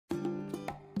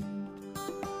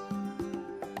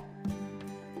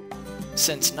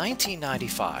Since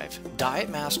 1995,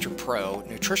 DietMaster Pro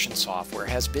nutrition software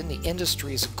has been the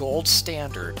industry's gold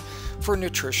standard for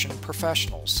nutrition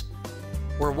professionals.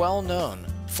 We're well known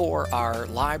for our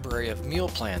library of meal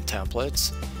plan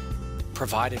templates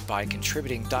provided by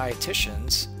contributing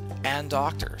dietitians and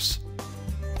doctors.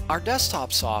 Our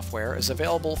desktop software is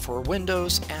available for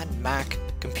Windows and Mac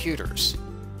computers.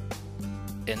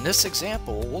 In this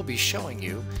example, we'll be showing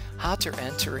you how to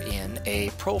enter in a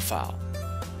profile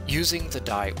using the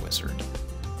Diet Wizard.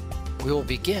 We will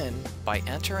begin by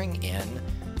entering in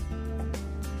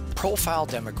profile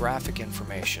demographic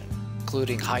information,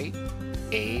 including height,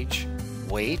 age,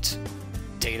 weight,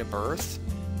 date of birth,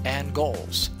 and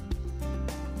goals.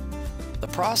 The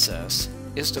process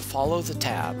is to follow the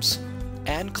tabs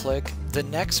and click the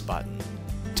Next button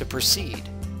to proceed.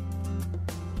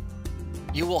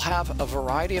 You will have a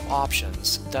variety of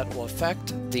options that will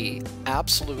affect the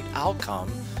absolute outcome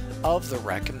of the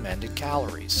recommended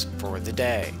calories for the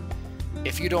day.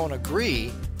 If you don't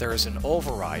agree, there is an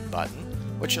override button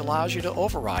which allows you to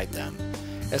override them,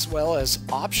 as well as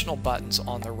optional buttons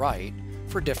on the right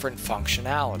for different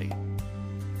functionality.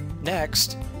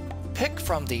 Next, pick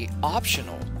from the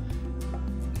optional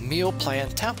meal plan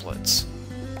templates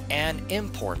and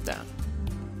import them.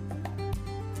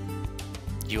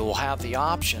 You will have the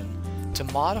option to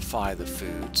modify the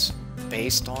foods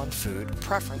based on food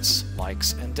preference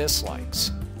likes and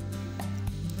dislikes.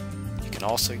 You can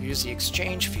also use the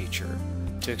exchange feature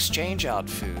to exchange out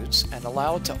foods and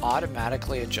allow it to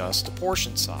automatically adjust the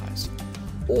portion size,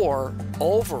 or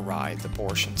override the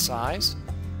portion size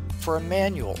for a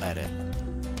manual edit.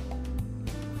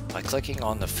 By clicking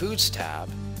on the Foods tab,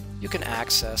 you can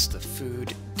access the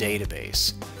food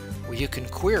database, where you can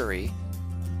query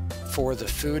for the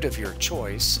food of your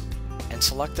choice and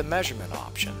select the measurement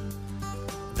option.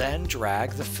 Then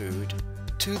drag the food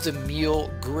to the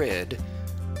meal grid,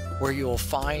 where you will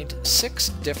find 6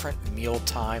 different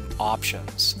mealtime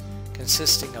options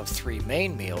consisting of 3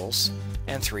 main meals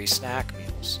and 3 snack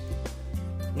meals.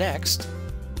 Next,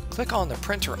 click on the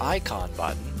printer icon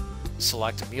button,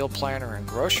 select Meal Planner and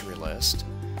Grocery List,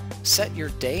 set your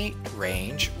date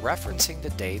range referencing the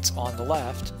dates on the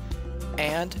left,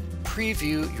 and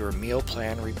preview your meal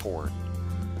plan report.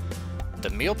 The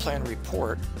meal plan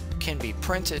report can be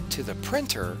printed to the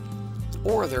printer,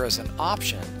 or there is an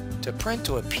option to print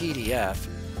to a PDF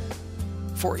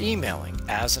for emailing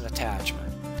as an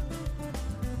attachment.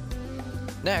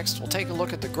 Next, we'll take a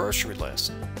look at the grocery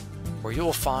list, where you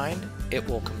will find it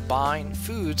will combine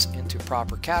foods into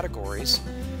proper categories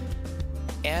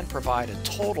and provide a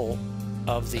total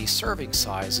of the serving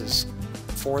sizes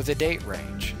for the date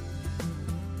range.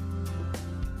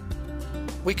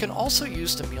 We can also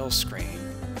use the meal screen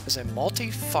as a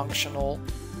multifunctional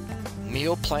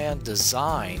meal plan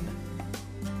design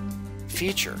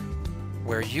feature,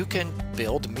 where you can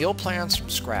build meal plans from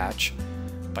scratch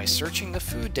by searching the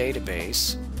food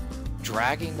database,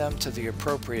 dragging them to the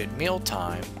appropriate meal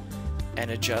time,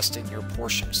 and adjusting your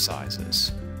portion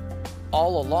sizes.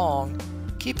 All along,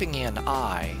 keeping an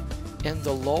eye in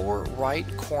the lower right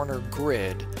corner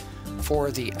grid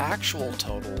for the actual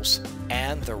totals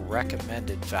and the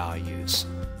recommended values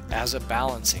as a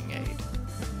balancing aid.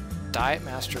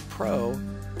 DietMaster Pro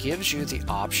gives you the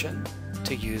option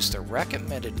to use the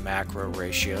recommended macro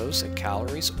ratios and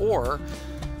calories, or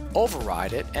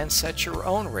override it and set your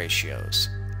own ratios,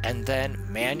 and then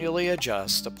manually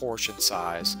adjust the portion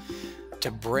size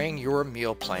to bring your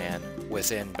meal plan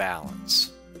within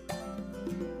balance.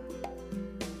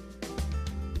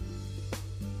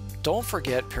 Don't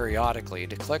forget periodically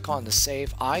to click on the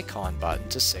Save icon button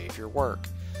to save your work.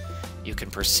 You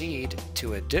can proceed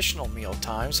to additional meal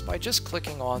times by just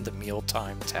clicking on the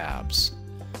Mealtime tabs.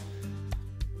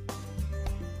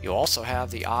 You also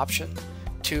have the option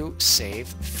to save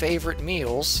favorite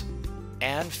meals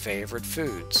and favorite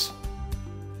foods.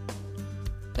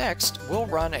 Next, we'll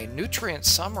run a nutrient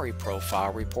summary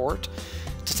profile report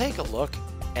to take a look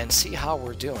and see how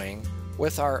we're doing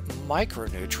with our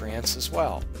micronutrients as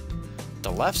well.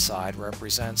 The left side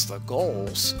represents the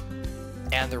goals,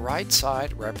 and the right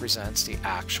side represents the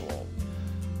actual.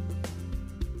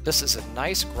 This is a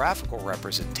nice graphical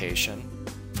representation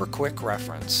for quick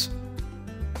reference.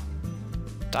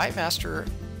 DietMaster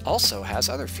also has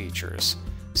other features,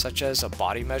 such as a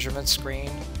body measurement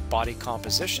screen, body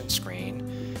composition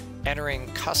screen,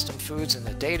 entering custom foods in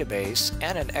the database,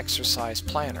 and an exercise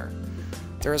planner.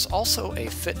 There is also a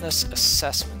fitness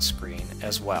assessment screen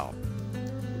as well.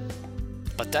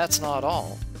 But that's not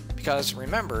all, because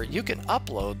remember, you can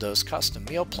upload those custom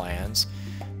meal plans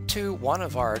to one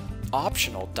of our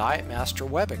optional DietMaster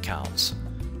web accounts,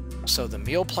 so the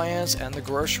meal plans and the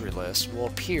grocery list will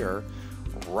appear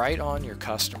right on your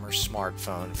customer's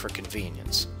smartphone for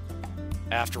convenience.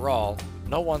 After all,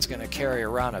 no one's going to carry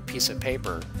around a piece of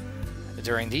paper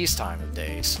during these time of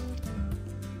days.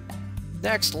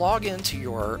 Next, log into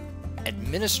your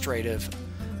administrative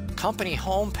company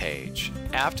homepage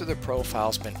after the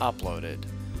profile's been uploaded.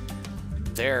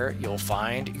 There you'll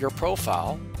find your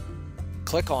profile,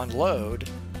 click on Load,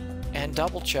 and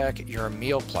double check your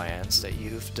meal plans that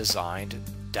you've designed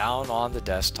down on the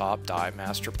desktop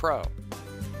DietMaster Pro.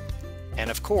 And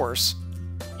of course,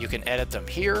 you can edit them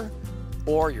here,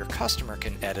 or your customer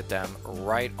can edit them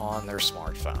right on their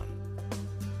smartphone.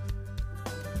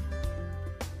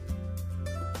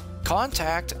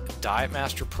 Contact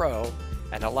DietMaster Pro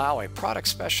and allow a product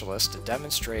specialist to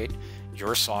demonstrate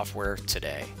your software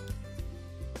today.